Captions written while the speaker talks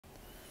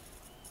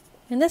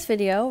In this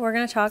video, we're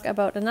going to talk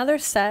about another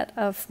set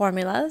of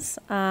formulas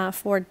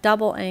for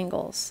double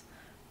angles.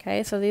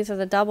 Okay, so these are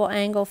the double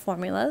angle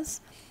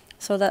formulas.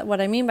 So that what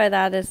I mean by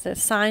that is the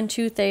sine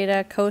 2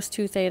 theta, cos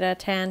 2 theta,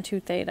 tan 2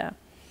 theta.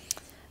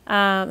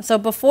 So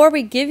before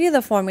we give you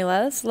the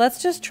formulas,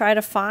 let's just try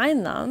to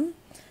find them.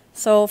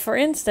 So for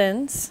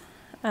instance,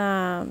 if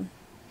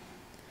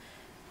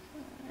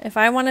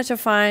I wanted to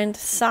find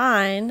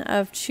sine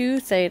of 2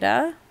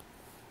 theta,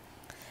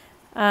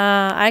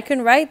 I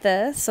can write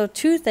this. So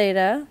 2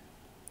 theta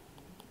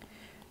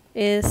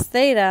is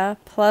theta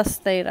plus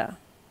theta.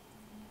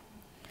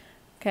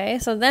 Okay,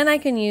 so then I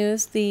can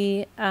use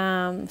the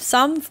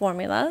sum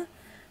formula.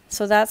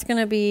 So that's going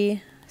to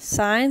be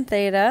sine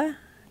theta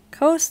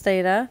cos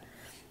theta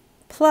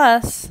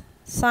plus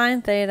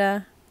sine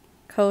theta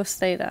cos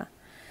theta.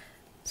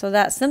 So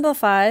that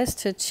simplifies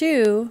to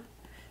 2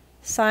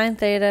 sine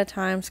theta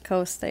times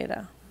cos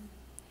theta.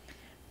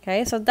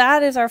 Okay, so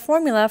that is our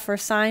formula for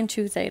sine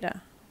 2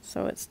 theta.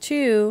 So it's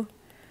 2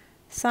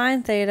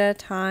 sine theta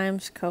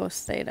times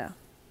cos theta.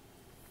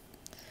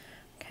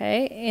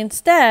 Okay,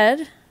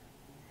 instead,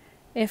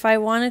 if I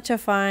wanted to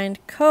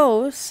find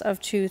cos of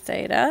 2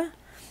 theta,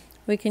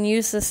 we can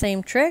use the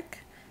same trick.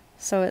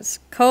 So it's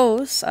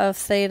cos of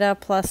theta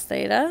plus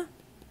theta.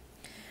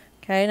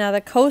 Okay, now the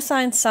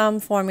cosine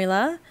sum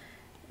formula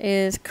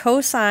is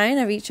cosine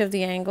of each of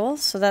the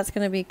angles. So that's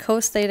going to be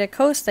cos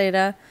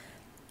theta,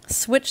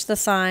 switch the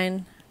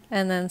sign,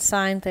 and then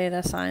sine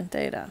theta, sine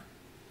theta.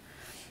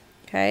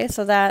 Okay,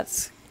 so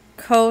that's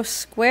cos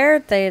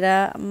squared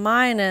theta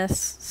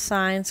minus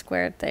sine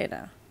squared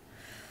theta.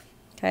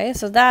 Okay,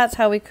 so that's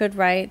how we could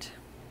write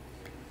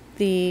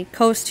the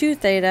cos 2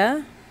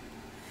 theta,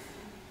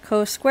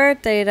 cos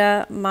squared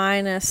theta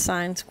minus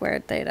sine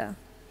squared theta.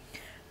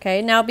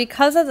 Okay, now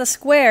because of the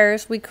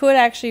squares, we could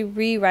actually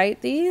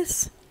rewrite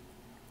these.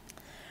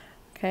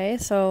 Okay,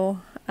 so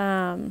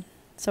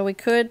we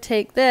could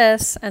take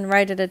this and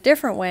write it a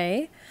different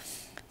way.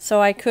 So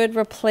I could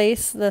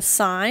replace the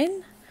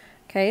sine.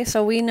 Okay,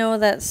 so we know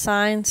that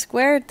sine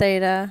squared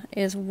theta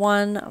is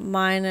 1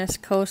 minus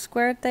cos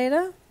squared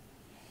theta.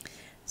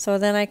 So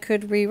then I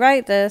could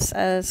rewrite this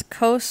as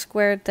cos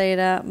squared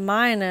theta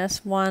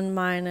minus 1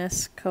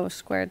 minus cos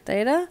squared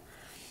theta.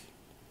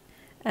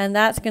 And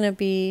that's going to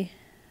be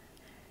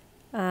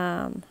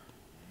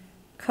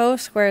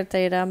cos squared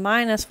theta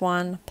minus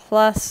 1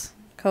 plus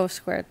cos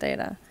squared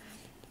theta.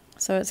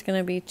 So it's going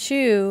to be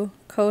 2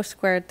 cos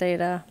squared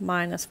theta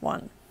minus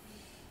 1.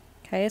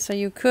 Okay, so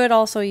you could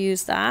also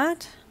use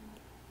that.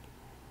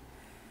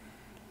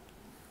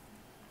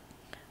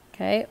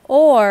 Okay,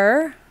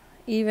 or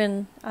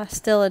even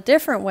still a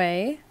different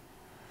way,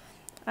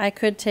 I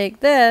could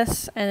take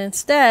this and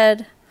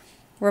instead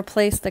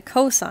replace the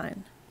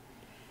cosine.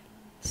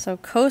 So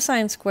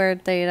cosine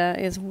squared theta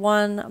is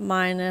 1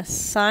 minus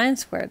sine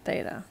squared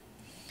theta.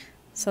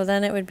 So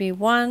then it would be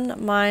 1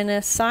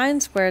 minus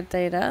sine squared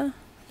theta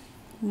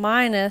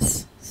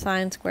minus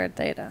sine squared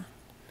theta.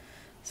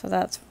 So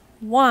that's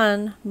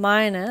 1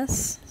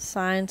 minus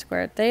sine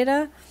squared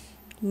theta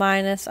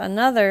minus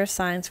another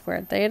sine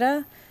squared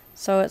theta.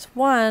 So it's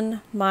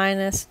 1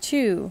 minus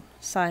 2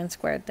 sine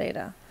squared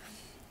theta.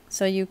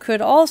 So you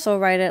could also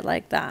write it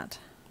like that.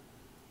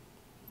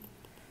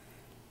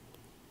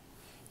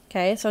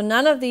 Okay, so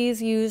none of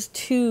these use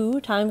 2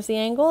 times the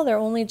angle. They're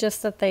only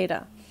just the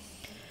theta.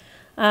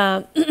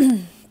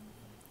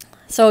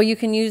 So you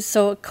can use,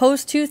 so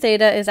cos 2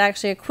 theta is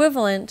actually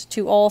equivalent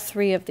to all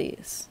 3 of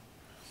these.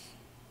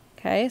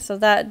 Okay, so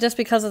that just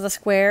because of the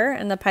square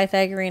and the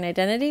Pythagorean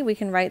identity, we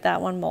can write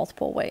that one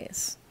multiple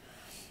ways.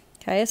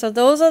 Okay, so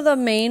those are the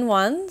main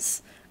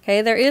ones.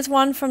 Okay, there is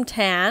one from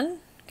tan.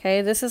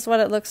 Okay, this is what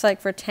it looks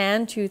like for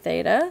tan 2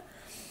 theta.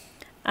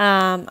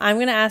 I'm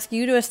going to ask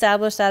you to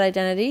establish that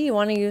identity. You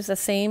want to use the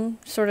same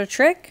sort of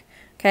trick.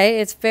 Okay,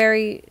 it's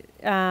very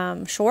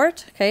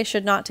short. Okay,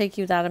 should not take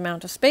you that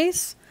amount of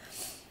space.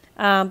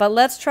 But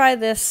let's try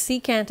this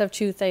secant of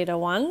 2 theta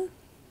one.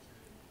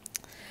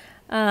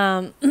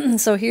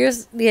 So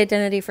here's the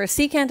identity for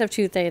secant of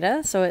 2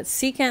 theta. So it's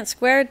secant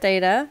squared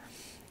theta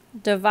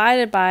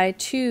divided by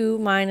 2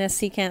 minus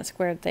secant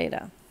squared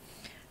theta.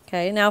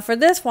 Okay, now for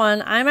this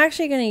one, I'm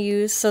actually going to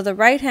use, so the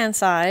right-hand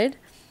side,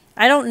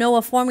 I don't know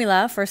a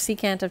formula for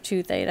secant of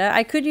 2 theta.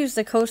 I could use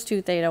the cos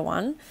 2 theta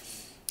one,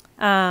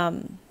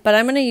 but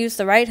I'm going to use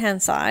the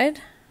right-hand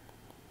side.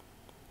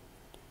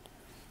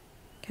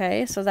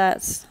 Okay, so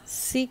that's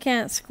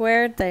secant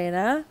squared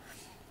theta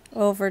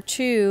over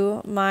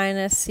 2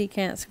 minus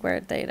secant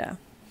squared theta.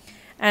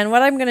 And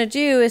what I'm going to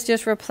do is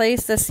just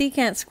replace the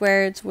secant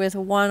squareds with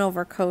 1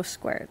 over cos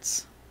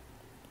squareds.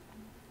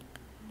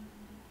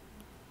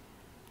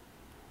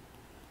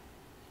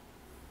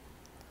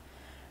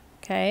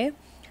 Okay,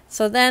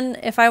 so then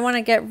if I want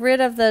to get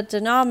rid of the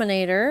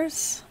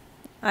denominators,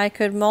 I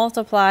could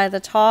multiply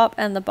the top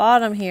and the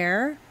bottom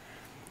here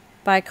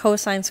by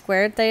cosine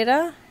squared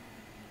theta.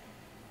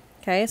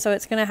 Okay, so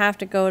it's going to have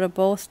to go to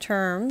both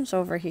terms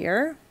over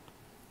here.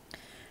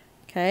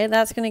 Okay,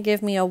 that's going to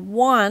give me a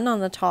 1 on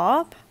the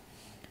top.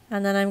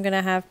 And then I'm going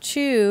to have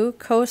 2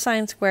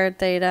 cosine squared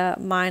theta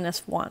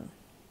minus 1.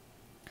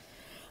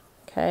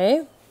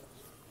 Okay.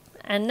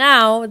 And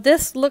now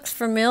this looks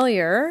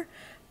familiar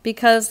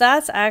because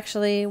that's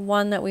actually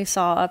one that we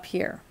saw up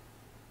here.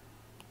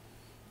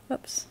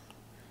 Whoops.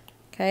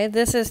 Okay,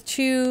 this is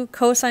 2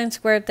 cosine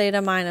squared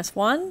theta minus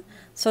 1.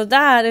 So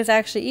that is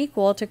actually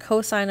equal to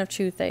cosine of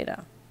 2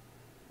 theta.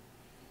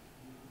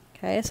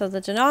 Okay, so the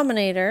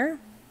denominator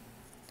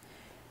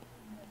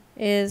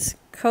is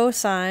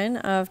cosine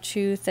of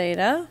 2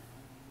 theta.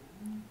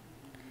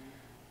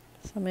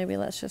 So maybe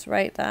let's just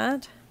write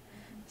that.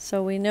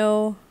 So we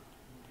know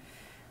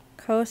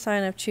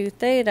cosine of 2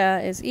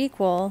 theta is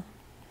equal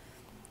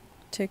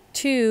to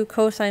 2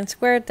 cosine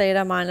squared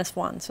theta minus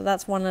 1. So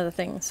that's one of the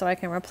things. So I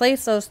can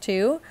replace those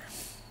two.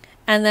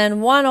 And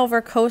then 1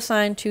 over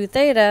cosine 2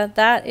 theta,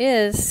 that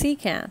is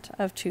secant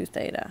of 2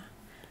 theta.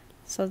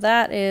 So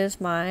that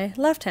is my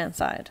left-hand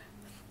side.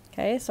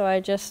 Okay, so I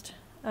just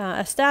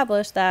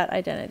established that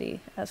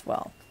identity as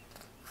well.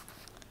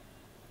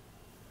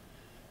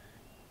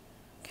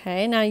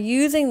 Okay, now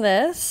using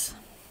this,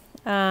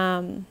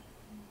 so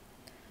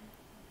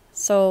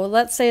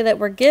let's say that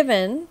we're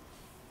given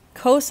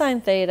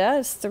cosine theta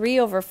is 3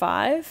 over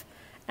 5,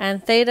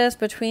 and theta is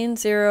between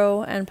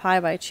 0 and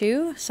pi by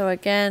 2. So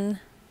again,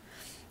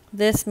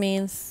 this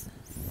means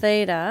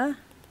theta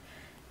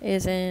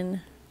is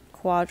in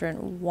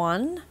quadrant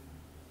 1.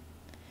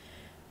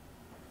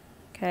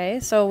 Okay,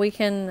 so we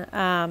can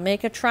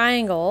make a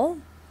triangle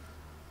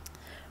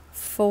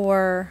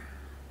for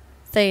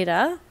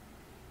theta.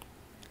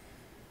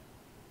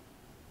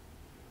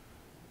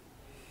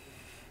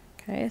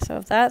 Okay, so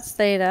if that's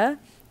theta,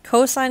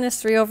 cosine is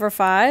 3 over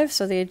 5,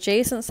 so the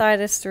adjacent side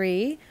is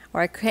 3,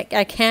 or I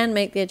can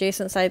make the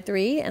adjacent side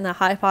 3, and the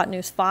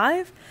hypotenuse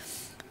 5.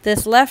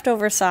 This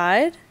leftover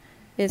side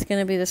is going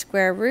to be the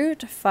square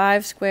root,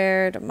 5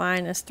 squared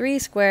minus 3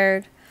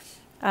 squared.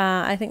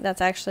 I think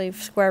that's actually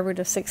square root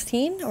of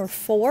 16, or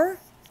 4.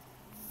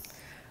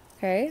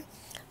 Okay,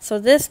 so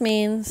this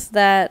means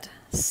that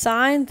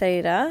sine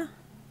theta,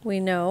 we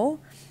know,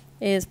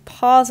 is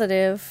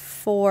positive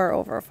 4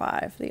 over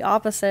 5, the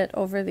opposite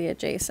over the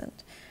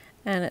adjacent.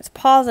 And it's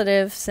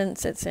positive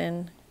since it's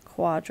in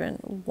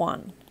quadrant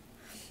 1.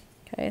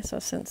 Okay, so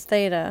since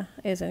theta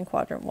is in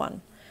quadrant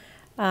 1.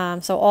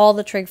 So all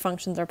the trig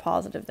functions are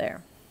positive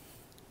there.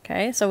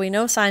 Okay, so we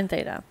know sine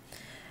theta.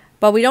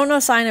 But we don't know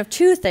sine of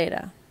 2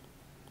 theta.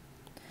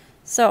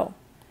 So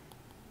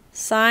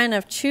sine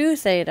of 2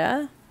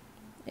 theta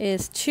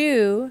is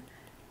 2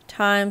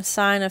 times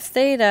sine of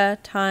theta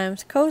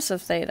times cos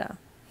of theta.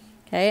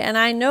 Okay, and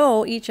I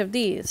know each of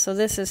these. So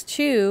this is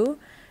 2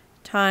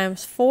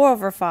 times 4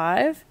 over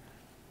 5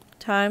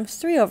 times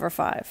 3 over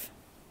 5.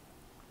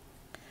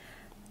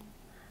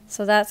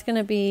 So that's going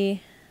to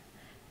be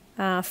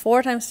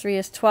 4 times 3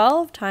 is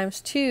 12,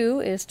 times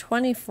 2 is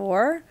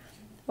 24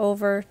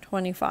 over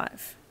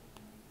 25.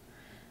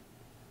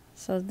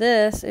 So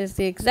this is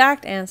the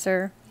exact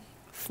answer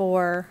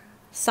for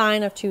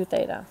sine of 2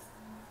 theta.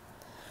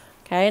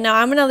 Okay, now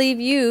I'm going to leave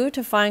you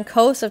to find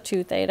cos of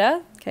 2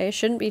 theta. Okay,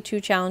 shouldn't be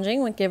too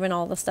challenging when given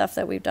all the stuff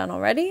that we've done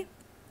already.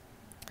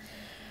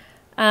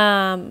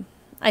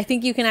 I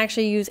think you can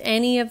actually use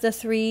any of the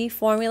 3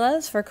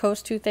 formulas for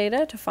cos 2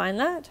 theta to find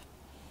that.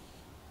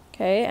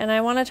 Okay, and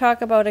I want to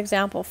talk about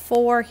example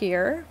 4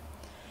 here.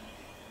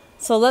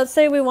 So let's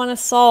say we want to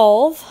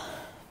solve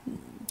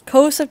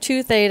cos of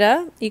 2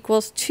 theta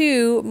equals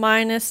 2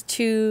 minus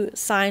 2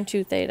 sine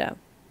 2 theta.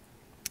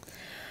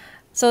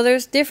 So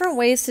there's different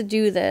ways to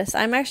do this.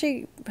 I'm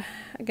actually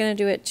going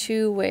to do it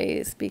 2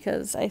 ways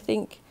because I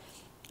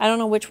don't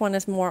know which one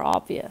is more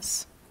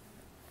obvious.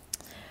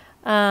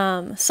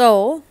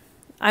 So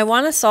I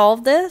want to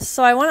solve this.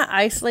 So I want to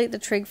isolate the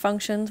trig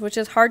functions, which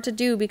is hard to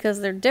do because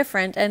they're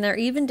different and they're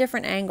even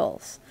different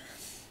angles.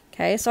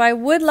 Okay, so I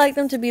would like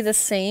them to be the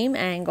same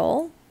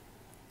angle.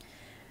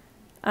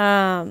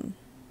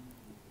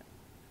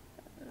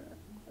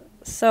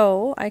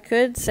 So I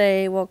could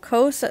say, well,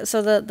 cos,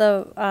 so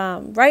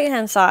the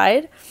right-hand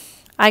side,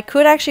 I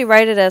could actually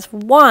write it as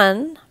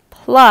 1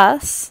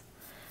 plus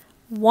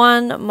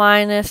 1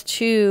 minus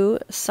 2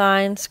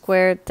 sine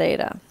squared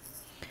theta.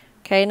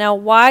 Okay, now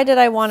why did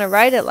I want to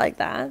write it like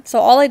that? So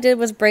all I did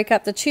was break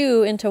up the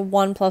 2 into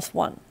 1 plus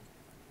 1.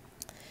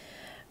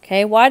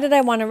 Okay, why did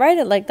I want to write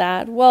it like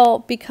that? Well,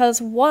 because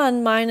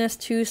 1 minus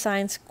 2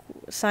 sine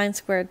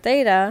squared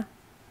theta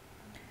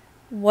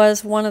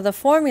was one of the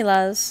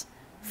formulas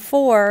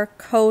for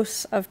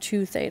cos of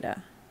 2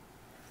 theta.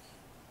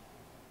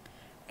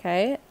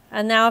 Okay,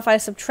 and now if I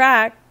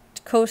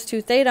subtract cos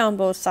 2 theta on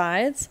both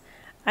sides,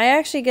 I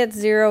actually get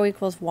 0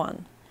 equals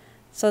 1.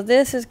 So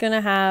this is going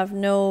to have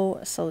no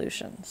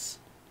solutions.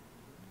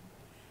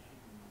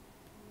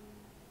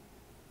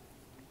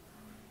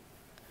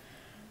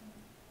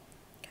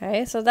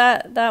 Okay, so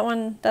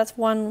that's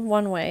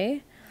one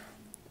way.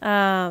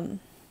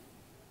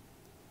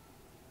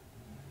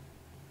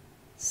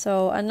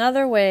 So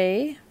another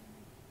way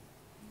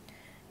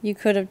you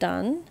could have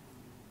done,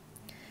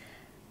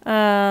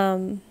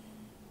 well,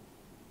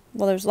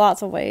 there's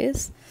lots of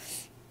ways.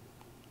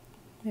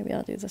 maybe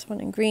I'll do this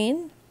one in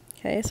green.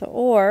 Okay, so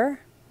or,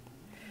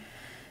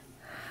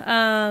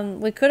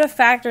 we could have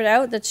factored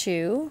out the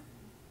 2.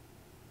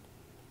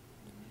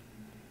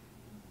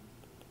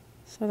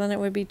 So then it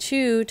would be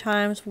 2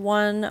 times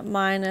 1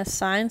 minus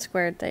sine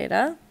squared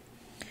theta.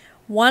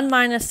 1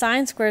 minus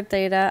sine squared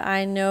theta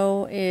I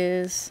know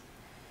is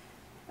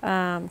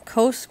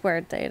cos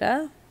squared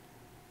theta.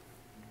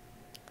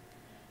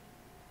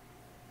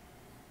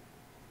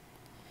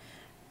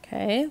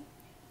 Okay,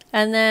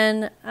 and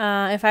then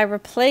if I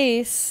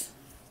replace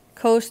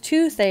cos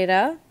 2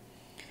 theta,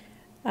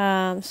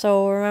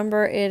 so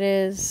remember it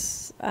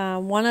is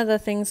one of the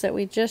things that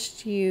we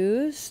just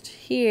used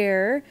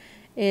here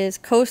is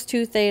cos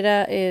 2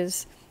 theta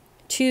is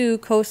 2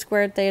 cos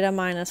squared theta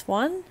minus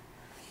 1.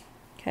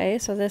 Okay,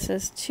 so this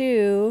is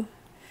 2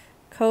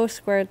 cos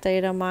squared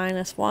theta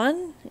minus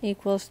 1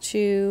 equals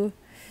 2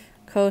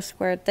 cos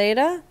squared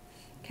theta.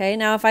 Okay,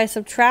 now if I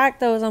subtract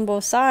those on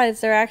both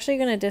sides, they're actually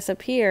going to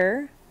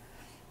disappear.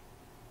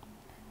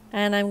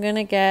 And I'm going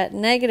to get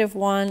negative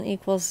 1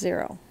 equals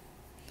 0.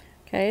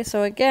 Okay,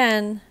 so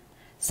again,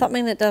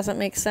 something that doesn't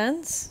make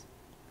sense.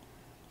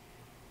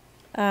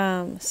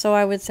 So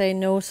I would say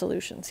no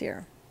solutions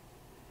here.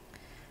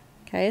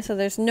 Okay, so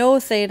there's no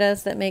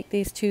thetas that make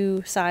these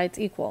two sides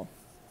equal.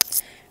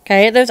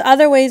 Okay, there's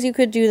other ways you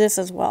could do this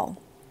as well.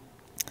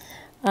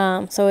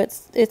 So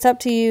it's up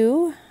to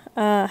you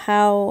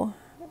how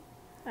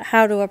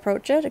to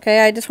approach it. Okay,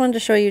 I just wanted to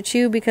show you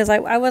two because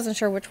I wasn't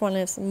sure which one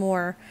is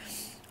more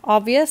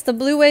obvious. The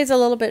blue way is a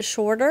little bit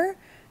shorter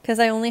because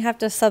I only have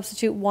to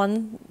substitute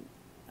one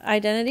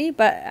identity,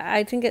 but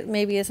I think it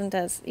maybe isn't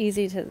as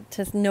easy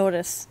to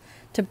notice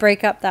to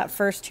break up that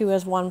first 2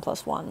 as 1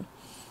 plus 1.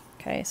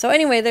 Okay, so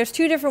anyway, there's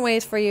 2 different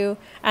ways for you,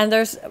 and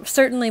there's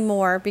certainly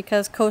more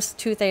because cos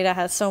 2 theta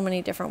has so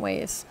many different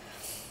ways.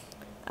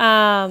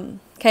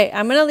 Okay,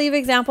 I'm going to leave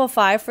example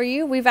 5 for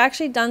you. We've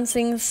actually done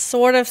things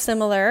sort of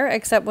similar,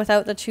 except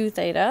without the 2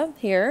 theta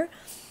here.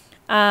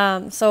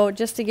 So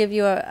just to give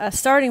you a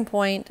starting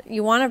point,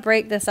 you want to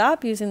break this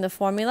up using the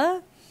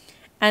formula,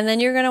 and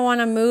then you're going to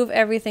want to move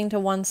everything to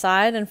one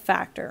side and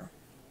factor.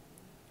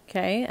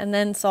 Okay, and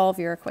then solve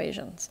your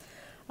equations.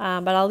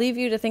 But I'll leave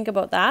you to think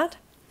about that,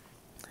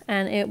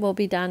 and it will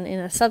be done in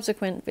a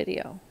subsequent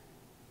video.